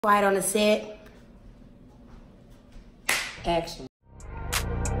Quiet on the set. Action.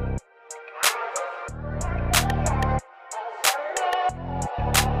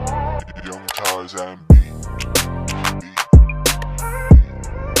 Young Tarzan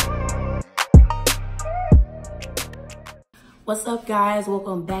What's up, guys?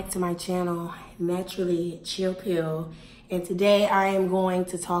 Welcome back to my channel, Naturally Chill Pill. And today I am going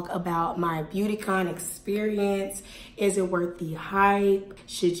to talk about my Beautycon experience. Is it worth the hype?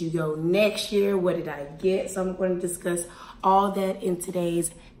 Should you go next year? What did I get? So I'm going to discuss all that in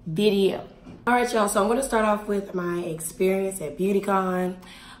today's video. All right, y'all. So I'm going to start off with my experience at Beautycon.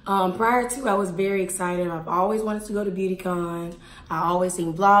 Prior to, I was very excited. I've always wanted to go to Beautycon. I always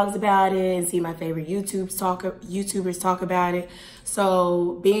seen vlogs about it and see my favorite YouTubers talk about it.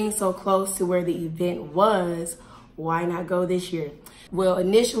 So being so close to where the event was, why not go this year? Well,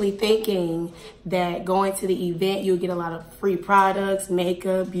 initially thinking that going to the event, you'll get a lot of free products,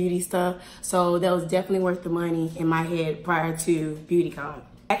 makeup, beauty stuff. So that was definitely worth the money in my head prior to Beautycon.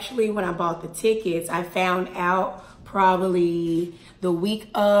 Actually, when I bought the tickets, I found out probably the week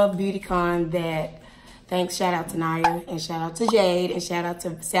of Beautycon that, shout out to Naya and shout out to Jade and shout out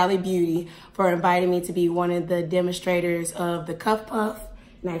to Sally Beauty for inviting me to be one of the demonstrators of the Cuff Puff.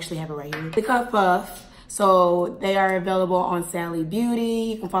 And I actually have it right here. The Cuff Puff. So they are available on Sally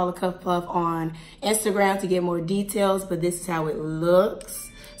Beauty. You can follow Cuff Puff on Instagram to get more details, but this is how it looks.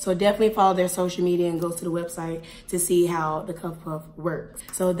 So definitely follow their social media and go to the website to see how the Cuff Puff works.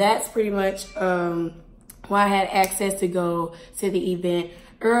 So that's pretty much why I had access to go to the event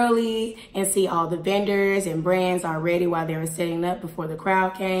early and see all the vendors and brands already while they were setting up before the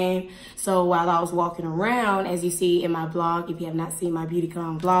crowd came. So while I was walking around, as you see in my blog, if you have not seen my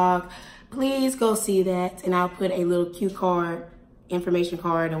Beautycon vlog, please go see that. And I'll put a little cue card, information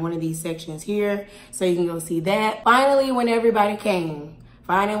card in one of these sections here so you can go see that. Finally, when everybody came,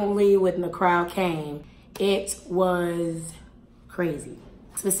 when the crowd came, it was crazy.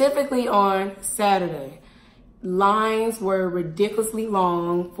 Specifically on Saturday, lines were ridiculously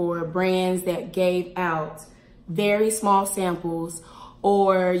long for brands that gave out very small samples,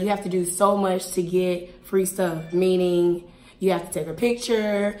 or you have to do so much to get free stuff, meaning you have to take a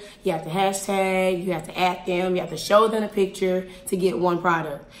picture, you have to hashtag, you have to at them, you have to show them a picture to get one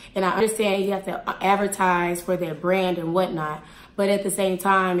product. And I understand you have to advertise for their brand and whatnot, but at the same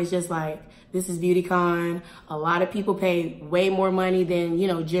time, it's just like, this is Beautycon. A lot of people pay way more money than,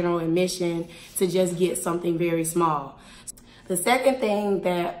 general admission to just get something very small. The second thing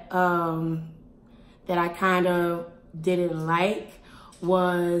that I kind of didn't like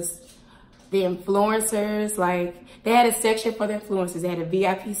was the influencers. Like, they had a section for the influencers. They had a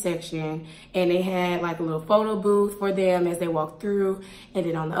VIP section, and they had like a little photo booth for them as they walked through. And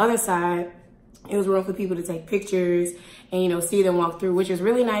then on the other side, it was room for people to take pictures and, see them walk through, which was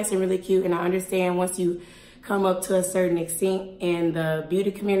really nice and really cute. And I understand once you come up to a certain extent in the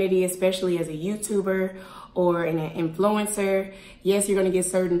beauty community, especially as a YouTuber or an influencer, yes, you're going to get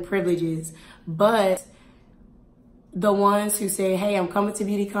certain privileges, but the ones who say, hey, I'm coming to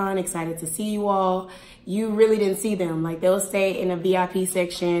Beautycon, excited to see you all, you really didn't see them. Like, they'll stay in a VIP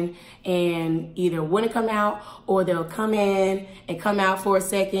section and either wouldn't come out, or they'll come in and come out for a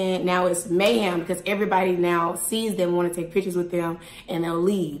second. Now it's mayhem because everybody now sees them, want to take pictures with them, and they'll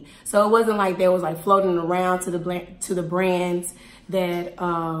leave. So it wasn't like they was like floating around to the brands that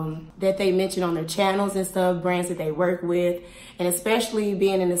that they mention on their channels and stuff, brands that they work with, and especially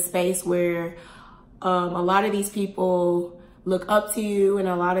being in a space where a lot of these people look up to you, and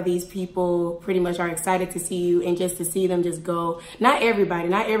a lot of these people pretty much are excited to see you, and just to see them just go. Not everybody,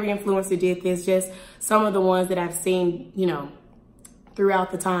 not every influencer did this, just some of the ones that I've seen,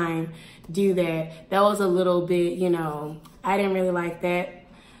 throughout the time do that. That was a little bit, I didn't really like that,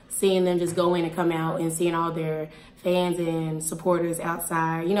 seeing them just go in and come out and seeing all their fans and supporters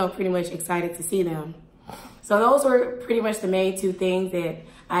outside, pretty much excited to see them. So those were pretty much the main two things that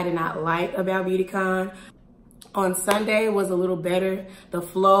I did not like about Beautycon. On Sunday was a little better. The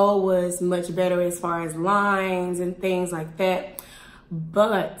flow was much better as far as lines and things like that.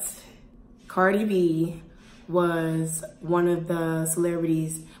 But Cardi B was one of the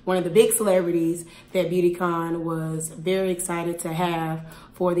big celebrities that Beautycon was very excited to have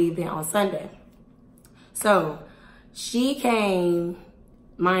for the event on Sunday. So she came,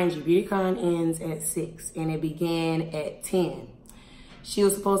 mind you, Beautycon ends at 6 and it began at 10. She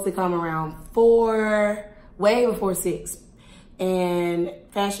was supposed to come around 4, way before 6. And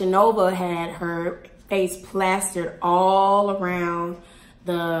Fashion Nova had her face plastered all around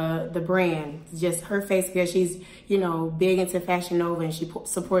the brand, just her face, because she's, big into Fashion Nova and she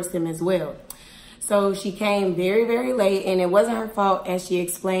supports them as well. So she came very, very late, and it wasn't her fault, as she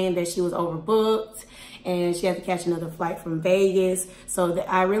explained that she was overbooked and she had to catch another flight from Vegas. So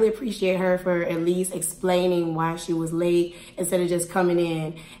I really appreciate her for at least explaining why she was late instead of just coming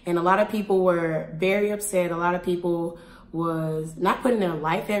in. And a lot of people were very upset. A lot of people was not putting their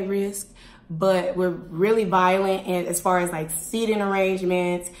life at risk, but were really violent, and as far as like seating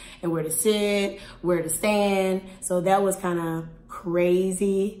arrangements and where to sit, where to stand. So that was kind of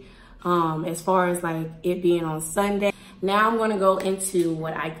crazy as far as like it being on Sunday. Now I'm gonna go into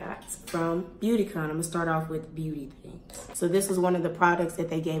what I got from Beautycon. I'm gonna start off with beauty things. So this is one of the products that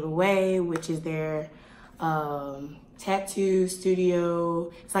they gave away, which is their tattoo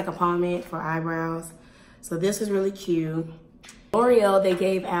studio. It's like a pomade for eyebrows. So this is really cute. L'Oreal, they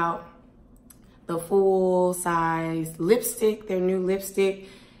gave out the full size lipstick, their new lipstick.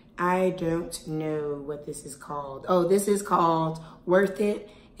 I don't know what this is called. Oh, this is called Worth It,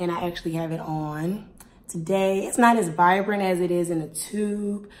 and I actually have it on today. It's not as vibrant as it is in a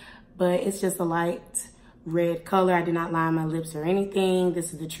tube, but it's just a light red color. I did not line my lips or anything.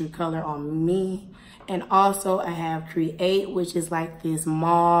 This is the true color on me. And also I have Create, which is like this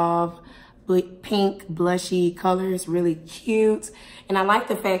mauve, pink, blushy color. It's really cute. And I like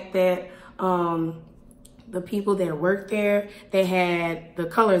the fact that the people that work there, they had the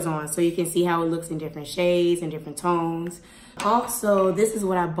colors on, so you can see how it looks in different shades and different tones. Also, this is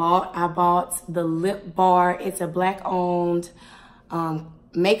what I bought. I bought the lip bar. It's a black owned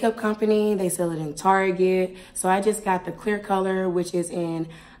makeup company. They sell it in Target. So I just got the clear color, which is in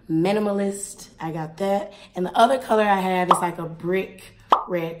Minimalist. I got that. And the other color I have is like a brick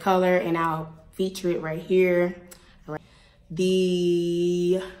red color, and I'll feature it right here.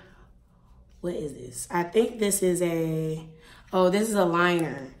 What is this? I think this is this is a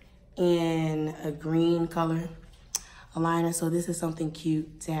liner in a green color. A liner, so this is something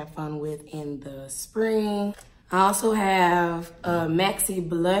cute to have fun with in the spring. I also have a Maxi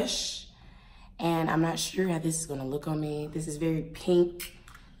blush, and I'm not sure how this is gonna look on me. This is very pink.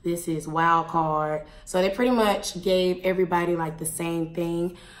 This is Wild Card. So they pretty much gave everybody like the same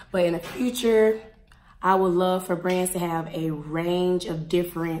thing, but in the future, I would love for brands to have a range of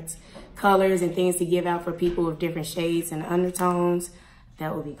different colors and things to give out for people with different shades and undertones.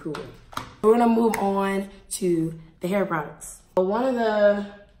 That would be cool. We're gonna move on to the hair products. One of the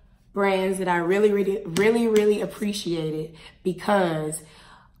brands that I really appreciated, because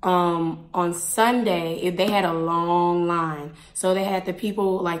on Sunday, they had a long line. So they had the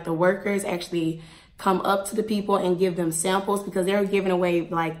people, like the workers, actually come up to the people and give them samples, because they were giving away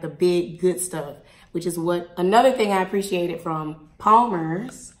like the big good stuff, which is another thing I appreciated from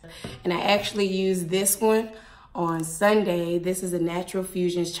Palmer's. And I actually used this one on Sunday. This is a Natural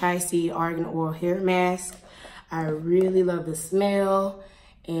Fusions Chai Seed Argan Oil Hair Mask. I really love the smell.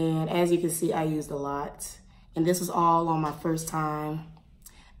 And as you can see, I used a lot. And this was all on my first time.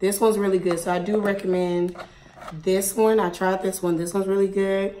 This one's really good. So I do recommend this one. I tried this one. This one's really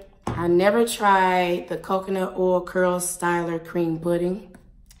good. I never tried the Coconut Oil Curl Styler Cream Pudding.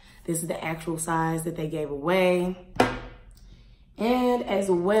 This is the actual size that they gave away. And as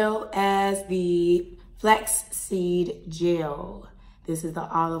well as the Flaxseed Gel. This is the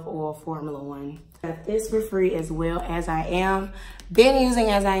olive oil formula one. Got this for free, as well as been using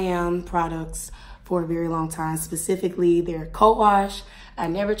As I Am products for a very long time, specifically their co-wash. I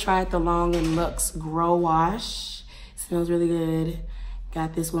never tried the Long and Luxe Grow Wash. It smells really good.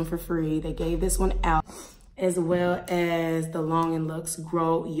 Got this one for free. They gave this one out, as well as the Long and Luxe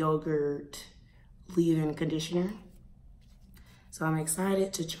Grow Yogurt Leave-In Conditioner. So I'm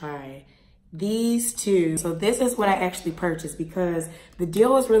excited to try these two. So this is what I actually purchased, because the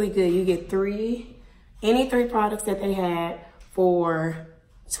deal was really good. You get any three products that they had for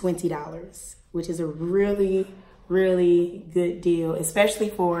 $20, which is a really good deal, especially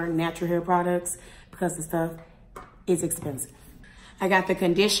for natural hair products, because the stuff is expensive. I got the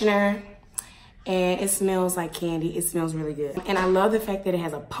conditioner, and it smells like candy. It smells really good. And I love the fact that it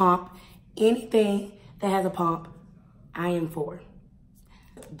has a pump. Anything that has a pump, I am for.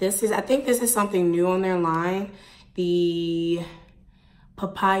 I think this is something new on their line. The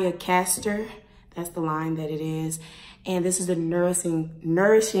Papaya Castor, that's the line that it is. And this is the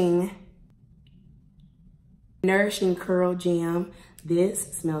Nourishing Curl Gem.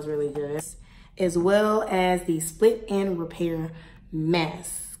 This smells really good. As well as the Split and Repair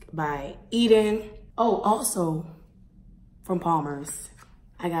Mask by Eden. Oh, also from Palmer's,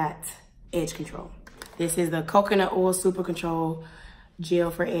 I got Edge Control. This is the Coconut Oil Super Control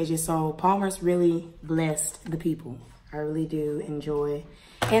Gel for edges. So Palmer's really blessed the people. I really do enjoy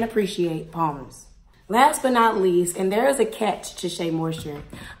and appreciate Palmer's. Last but not least, and there is a catch to Shea Moisture,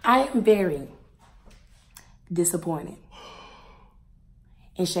 I am very disappointed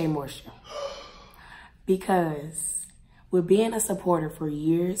in Shea Moisture. Because with being a supporter for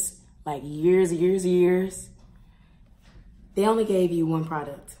years, like years, they only gave you one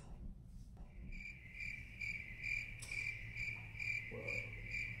product.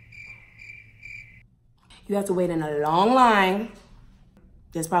 You have to wait in a long line.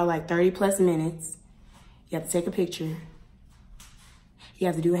 There's probably like 30 plus minutes. You have to take a picture. You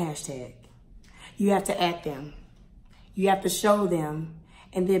have to do a hashtag. You have to at them. You have to show them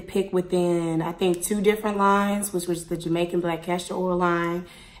and then pick within, I think, 2 different lines, which was the Jamaican Black Castor Oil line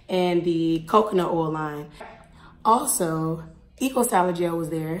and the coconut oil line. Also, Eco Styler Gel was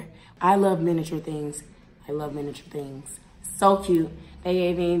there. I love miniature things. I love miniature things. So cute. They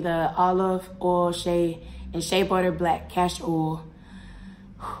gave me the olive oil shea and shea butter black castor oil.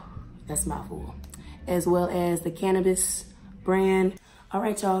 That's a mouthful. As well as the cannabis brand. All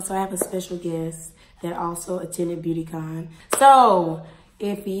right, y'all, so I have a special guest that also attended Beautycon. So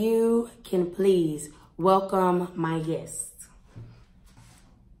if you can please welcome my guest.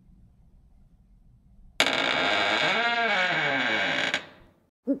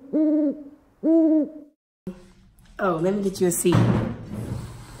 Oh, let me get you a seat.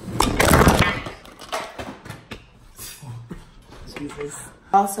 Jesus.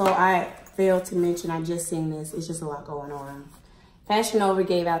 Also, I failed to mention, I just seen this. It's just a lot going on. Fashion Nova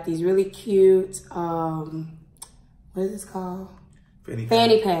gave out these really cute, what is this called?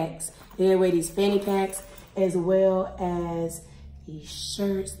 Fanny packs. They gave away these fanny packs as well as these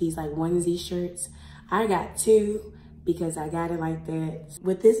shirts, these like onesie shirts. I got 2 because I got it like that.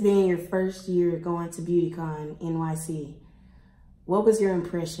 With this being your first year going to Beautycon NYC, what was your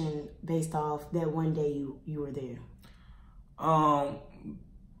impression based off that one day you were there?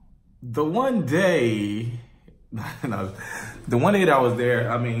 The one day, the one day that I was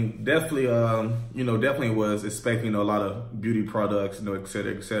there, I mean, definitely, definitely was expecting a lot of beauty products, et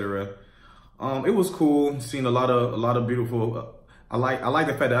cetera, et cetera. It was cool seeing a lot of beautiful. I like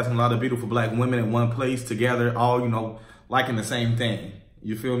the fact that I seen a lot of beautiful Black women in one place together, all liking the same thing.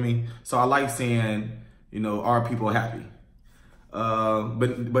 You feel me? So I like seeing our people happy.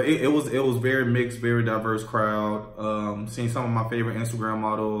 But it was very mixed, very diverse crowd. Seeing some of my favorite Instagram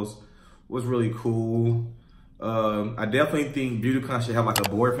models was really cool. I definitely think Beautycon should have like a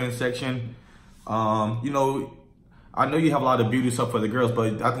boyfriend section. I know you have a lot of beauty stuff for the girls,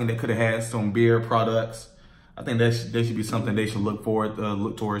 but I think they could have had some beard products. I think that should be something they should look towards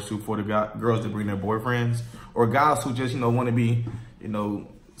to for the girls to bring their boyfriends, or guys who just want to be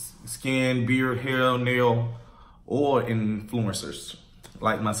skin, beard, hair, nail, or influencers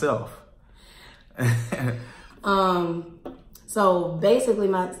like myself. So basically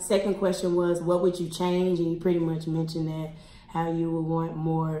my second question was, what would you change? And you pretty much mentioned that, how you would want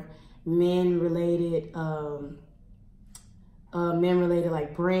more men-related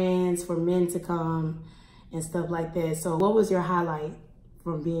like brands for men to come and stuff like that. So what was your highlight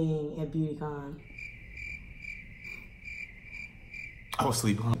from being at Beautycon? I was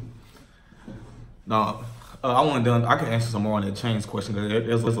sleeping. No, I can answer some more on that change question.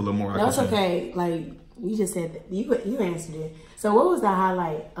 There's a little more. That's okay. Like you just said that you answered it. So what was the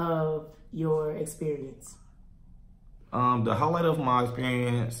highlight of your experience? The highlight of my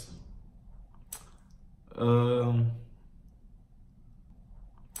experience,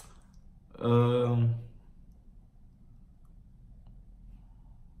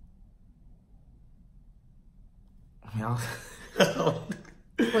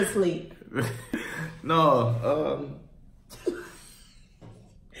 For sleep. No,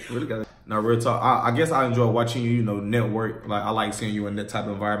 really got it. Now, real talk. I guess I enjoy watching you, network. Like I like seeing you in that type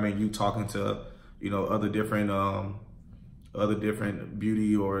of environment. You talking to, other different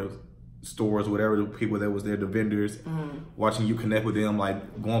beauty or stores, whatever the people that was there, the vendors. Watching you connect with them,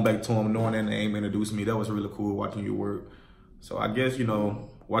 like going back to them, knowing their name, introducing me. That was really cool watching you work. So I guess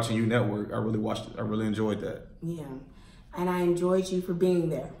watching you network, I really enjoyed that. Yeah. And I enjoyed you for being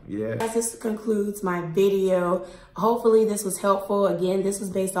there. Yeah. As this concludes my video. Hopefully this was helpful. Again, this was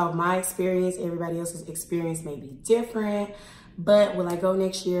based off my experience. Everybody else's experience may be different. But will I go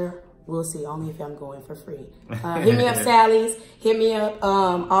next year? We'll see, only if I'm going for free. Hit me up, Sally's. Hit me up.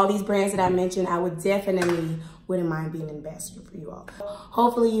 All these brands that I mentioned, I would definitely wouldn't mind being an ambassador for you all.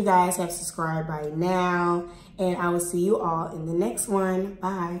 Hopefully you guys have subscribed by now. And I will see you all in the next one.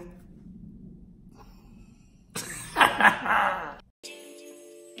 Bye.